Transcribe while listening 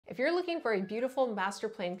If you're looking for a beautiful master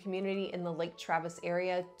plan community in the Lake Travis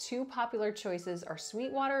area, two popular choices are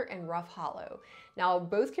Sweetwater and Rough Hollow. Now,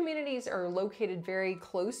 both communities are located very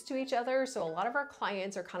close to each other, so a lot of our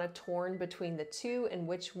clients are kind of torn between the two and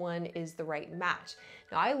which one is the right match.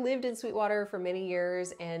 Now, I lived in Sweetwater for many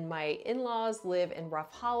years and my in-laws live in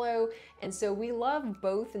Rough Hollow, and so we love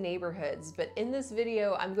both neighborhoods. But in this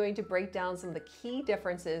video, I'm going to break down some of the key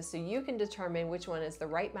differences so you can determine which one is the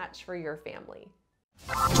right match for your family.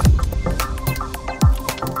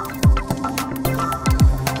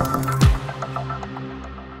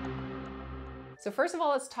 So first of all,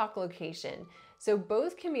 let's talk location. So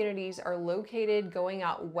both communities are located going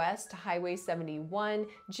out west to Highway 71,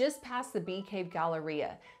 just past the Bee Cave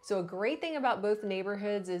Galleria. So a great thing about both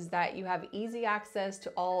neighborhoods is that you have easy access to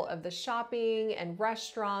all of the shopping and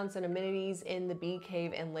restaurants and amenities in the Bee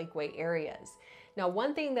Cave and Lakeway areas. Now,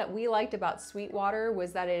 one thing that we liked about Sweetwater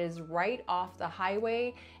was that it is right off the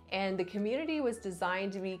highway, and the community was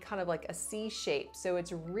designed to be kind of like a C shape. So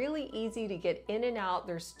it's really easy to get in and out.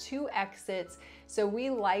 There's two exits. So we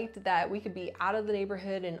liked that we could be out of the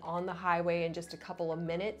neighborhood and on the highway in just a couple of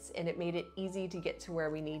minutes, and it made it easy to get to where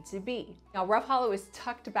we need to be. Now, Rough Hollow is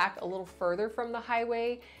tucked back a little further from the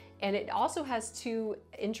highway, and it also has two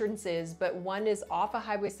entrances, but one is off of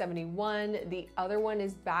Highway 71, the other one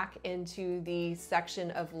is back into the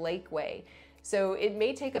section of Lakeway. So it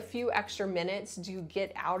may take a few extra minutes to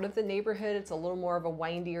get out of the neighborhood. It's a little more of a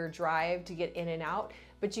windier drive to get in and out,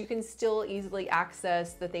 but you can still easily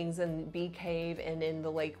access the things in Bee Cave and in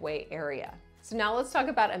the Lakeway area. So now let's talk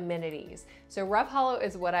about amenities. So Rough Hollow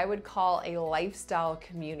is what I would call a lifestyle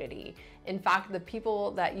community. In fact, the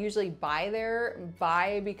people that usually buy there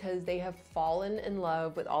buy because they have fallen in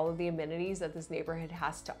love with all of the amenities that this neighborhood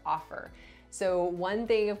has to offer. So one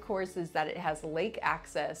thing, of course, is that it has lake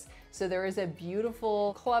access. So there is a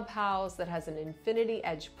beautiful clubhouse that has an infinity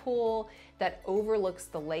edge pool that overlooks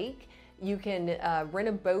the lake. You can rent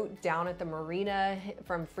a boat down at the marina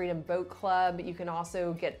from Freedom Boat Club. You can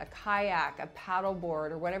also get a kayak, a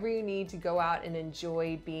paddleboard, or whatever you need to go out and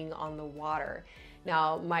enjoy being on the water.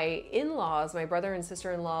 Now, my in-laws, my brother and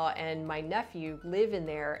sister-in-law and my nephew live in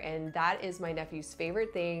there, and that is my nephew's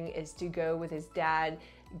favorite thing, is to go with his dad,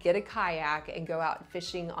 get a kayak and go out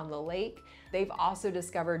fishing on the lake. They've also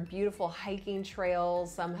discovered beautiful hiking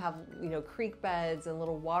trails. Some have, creek beds and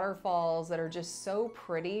little waterfalls that are just so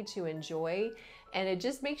pretty to enjoy. And it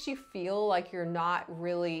just makes you feel like you're not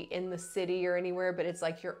really in the city or anywhere, but it's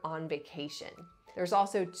like you're on vacation. There's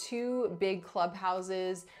also two big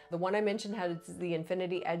clubhouses. The one I mentioned has the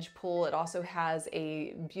infinity edge pool. It also has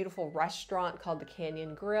a beautiful restaurant called the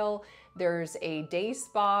Canyon Grill. There's a day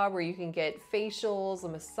spa where you can get facials, a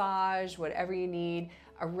massage, whatever you need,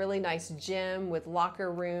 a really nice gym with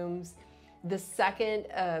locker rooms. The second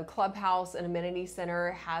clubhouse and amenity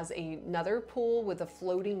center has another pool with a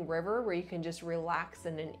floating river where you can just relax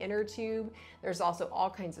in an inner tube. There's also all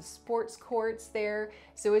kinds of sports courts there.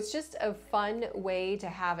 So it's just a fun way to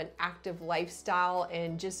have an active lifestyle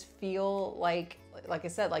and just feel like I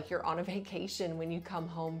said, like you're on a vacation when you come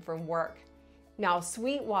home from work. Now,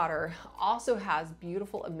 Sweetwater also has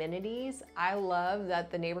beautiful amenities. I love that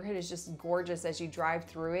the neighborhood is just gorgeous as you drive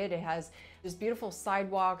through it. It has just beautiful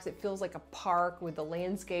sidewalks. It feels like a park with the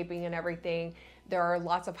landscaping and everything. There are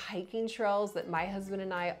lots of hiking trails that my husband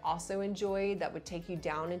and I also enjoyed that would take you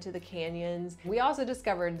down into the canyons. We also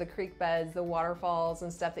discovered the creek beds, the waterfalls,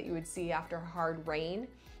 and stuff that you would see after hard rain.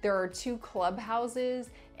 There are two clubhouses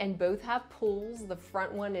and both have pools. The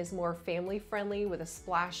front one is more family friendly with a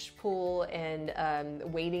splash pool and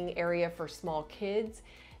waiting area for small kids.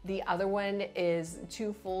 The other one is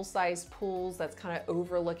two full-size pools that's kind of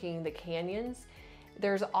overlooking the canyons.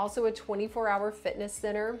 There's also a 24-hour fitness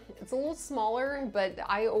center. It's a little smaller, but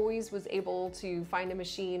I always was able to find a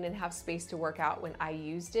machine and have space to work out when I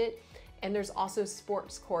used it. And there's also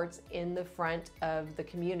sports courts in the front of the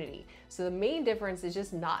community. So the main difference is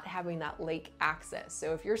just not having that lake access.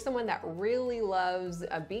 So if you're someone that really loves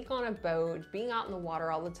being on a boat, being out in the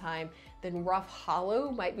water all the time, then Rough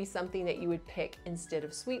Hollow might be something that you would pick instead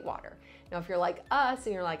of Sweetwater. Now, if you're like us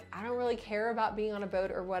and you're like, I don't really care about being on a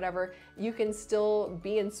boat or whatever, you can still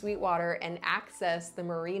be in Sweetwater and access the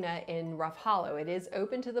marina in Rough Hollow. It is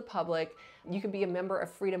open to the public. You can be a member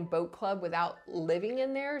of Freedom Boat Club without living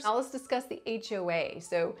in there. Now let's discuss the HOA.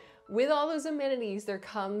 So with all those amenities, there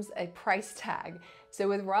comes a price tag. So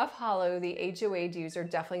with Rough Hollow, the HOA dues are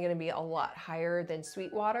definitely going to be a lot higher than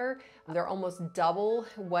Sweetwater. They're almost double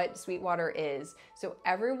what Sweetwater is. So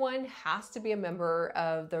everyone has to be a member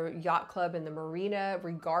of the yacht club and the marina,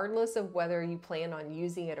 regardless of whether you plan on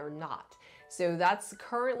using it or not. So that's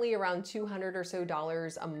currently around $200 or so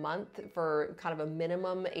a month for kind of a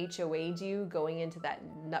minimum HOA due going into that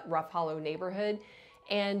Rough Hollow neighborhood.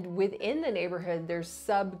 And within the neighborhood, there's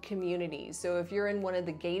sub-communities. So if you're in one of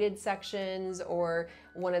the gated sections or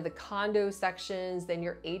one of the condo sections, then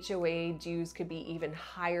your HOA dues could be even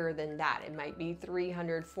higher than that. It might be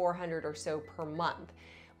 $300, $400 or so per month.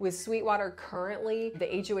 With Sweetwater currently,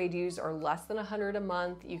 the HOA dues are less than $100 a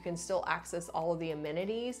month. You can still access all of the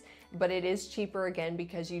amenities, but it is cheaper again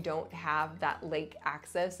because you don't have that lake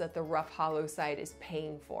access that the Rough Hollow side is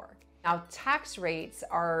paying for. Now, tax rates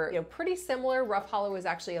are pretty similar. Rough Hollow is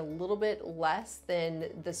actually a little bit less than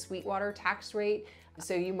the Sweetwater tax rate.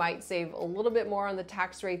 So you might save a little bit more on the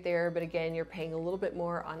tax rate there, but again, you're paying a little bit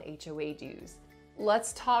more on HOA dues.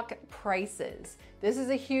 Let's talk prices. This is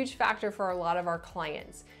a huge factor for a lot of our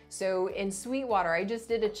clients. So in Sweetwater, I just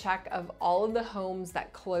did a check of all of the homes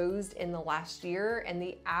that closed in the last year, and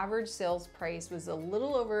the average sales price was a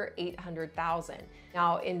little over $800,000.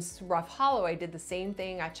 Now in Rough Hollow, I did the same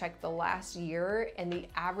thing. I checked the last year, and the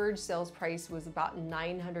average sales price was about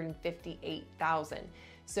 $958,000.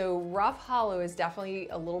 So Rough Hollow is definitely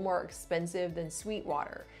a little more expensive than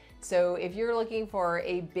Sweetwater. So if you're looking for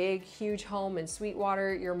a big, huge home in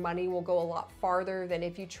Sweetwater, your money will go a lot farther than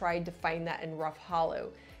if you tried to find that in Rough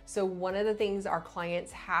Hollow. So one of the things our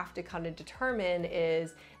clients have to kind of determine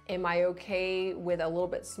is, am I okay with a little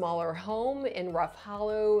bit smaller home in Rough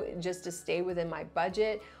Hollow just to stay within my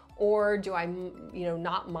budget? Or do I,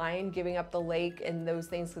 not mind giving up the lake and those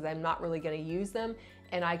things because I'm not really going to use them,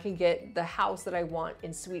 and I can get the house that I want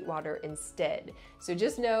in Sweetwater instead. So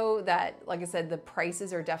just know that, like I said, the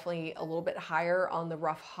prices are definitely a little bit higher on the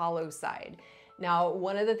Rough Hollow side. Now,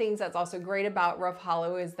 one of the things that's also great about Rough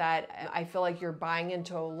Hollow is that I feel like you're buying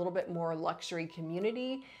into a little bit more luxury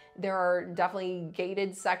community. There are definitely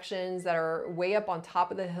gated sections that are way up on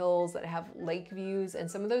top of the hills that have lake views,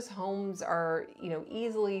 and some of those homes are,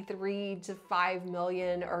 easily 3 to 5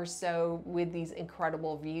 million or so with these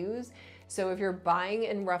incredible views. So if you're buying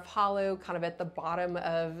in Rough Hollow, kind of at the bottom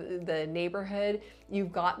of the neighborhood,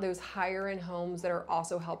 you've got those higher end homes that are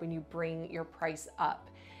also helping you bring your price up.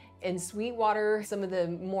 In Sweetwater, some of the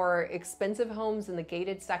more expensive homes in the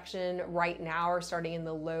gated section right now are starting in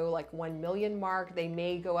the low, like 1 million mark. They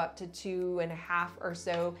may go up to 2.5 or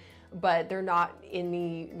so, but they're not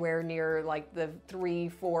anywhere near like the 3,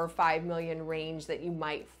 4, 5 million range that you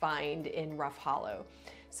might find in Rough Hollow.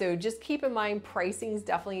 So just keep in mind, pricing is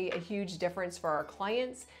definitely a huge difference for our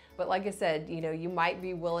clients. But like I said, you might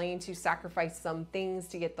be willing to sacrifice some things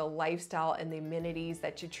to get the lifestyle and the amenities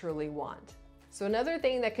that you truly want. So another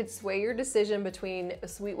thing that could sway your decision between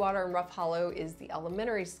Sweetwater and Rough Hollow is the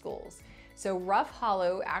elementary schools. So Rough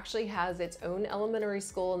Hollow actually has its own elementary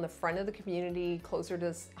school in the front of the community closer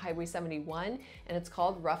to Highway 71, and it's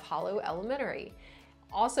called Rough Hollow Elementary.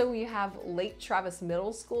 Also, we have Lake Travis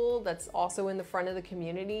Middle School that's also in the front of the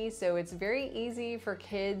community, so it's very easy for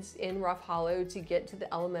kids in Rough Hollow to get to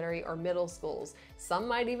the elementary or middle schools. Some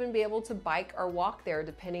might even be able to bike or walk there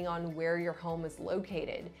depending on where your home is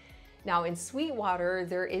located. Now in Sweetwater,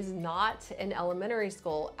 there is not an elementary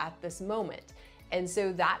school at this moment. And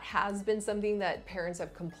so that has been something that parents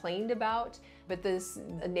have complained about, but this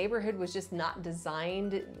neighborhood was just not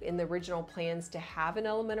designed in the original plans to have an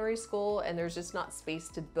elementary school, and there's just not space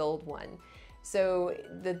to build one. So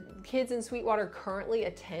the kids in Sweetwater currently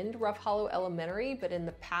attend Rough Hollow Elementary, but in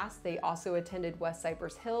the past they also attended West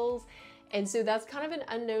Cypress Hills. And so that's kind of an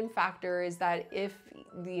unknown factor, is that if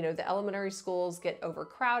the elementary schools get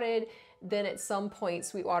overcrowded, then at some point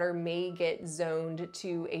Sweetwater may get zoned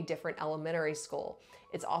to a different elementary school.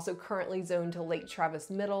 It's also currently zoned to Lake Travis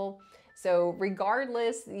Middle. So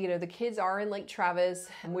regardless, the kids are in Lake Travis,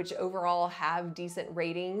 which overall have decent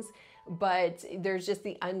ratings, but there's just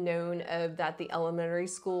the unknown of that the elementary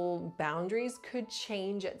school boundaries could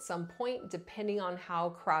change at some point depending on how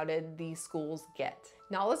crowded these schools get.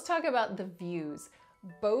 Now let's talk about the views.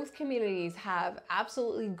 Both communities have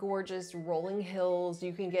absolutely gorgeous rolling hills.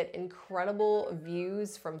 You can get incredible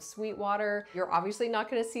views from Sweetwater. You're obviously not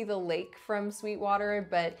going to see the lake from Sweetwater,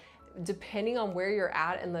 but depending on where you're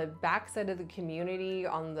at in the backside of the community,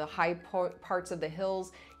 on the high parts of the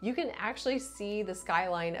hills, you can actually see the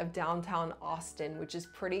skyline of downtown Austin, which is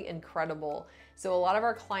pretty incredible. So a lot of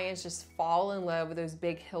our clients just fall in love with those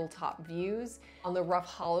big hilltop views. On the Rough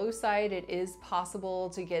Hollow side, it is possible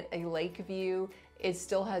to get a lake view. It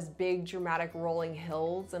still has big dramatic rolling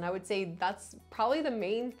hills, and I would say that's probably the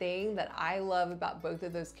main thing that I love about both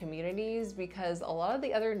of those communities, because a lot of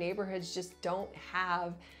the other neighborhoods just don't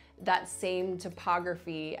have that same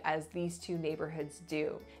topography as these two neighborhoods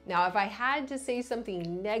do. Now, if I had to say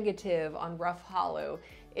something negative on Rough Hollow,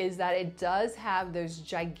 is that it does have those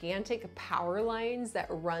gigantic power lines that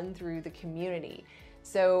run through the community.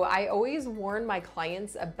 So I always warn my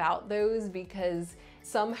clients about those because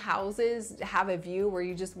some houses have a view where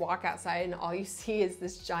you just walk outside and all you see is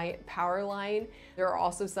this giant power line. There are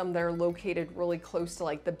also some that are located really close to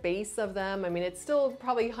like the base of them. I mean, it's still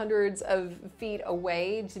probably hundreds of feet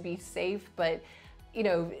away to be safe, but you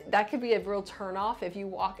know, that could be a real turnoff if you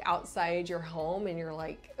walk outside your home and you're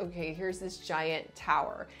like, okay, here's this giant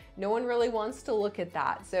tower. No one really wants to look at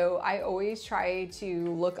that. So I always try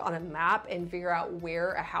to look on a map and figure out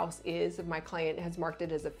where a house is if my client has marked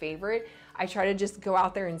it as a favorite. I try to just go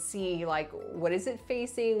out there and see like, what is it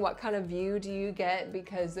facing? What kind of view do you get?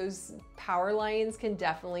 Because those power lines can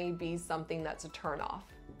definitely be something that's a turnoff.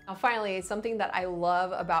 Now finally, something that I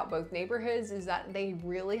love about both neighborhoods is that they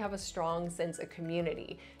really have a strong sense of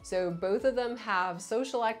community. So both of them have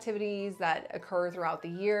social activities that occur throughout the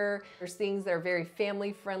year. There's things that are very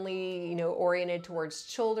family friendly, you know, oriented towards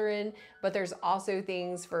children, but there's also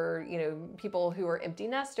things for, you know, people who are empty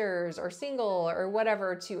nesters or single or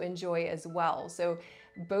whatever to enjoy as well. So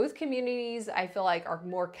both communities, I feel like, are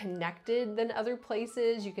more connected than other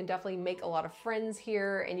places. You can definitely make a lot of friends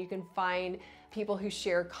here, and you can find people who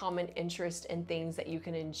share common interest in things that you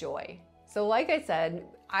can enjoy. So like I said,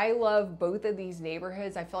 I love both of these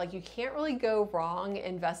neighborhoods. I feel like you can't really go wrong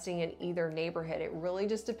investing in either neighborhood. It really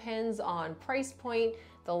just depends on price point,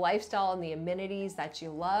 the lifestyle, and the amenities that you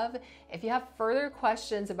love. If you have further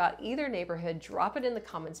questions about either neighborhood, drop it in the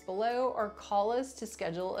comments below or call us to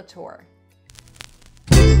schedule a tour.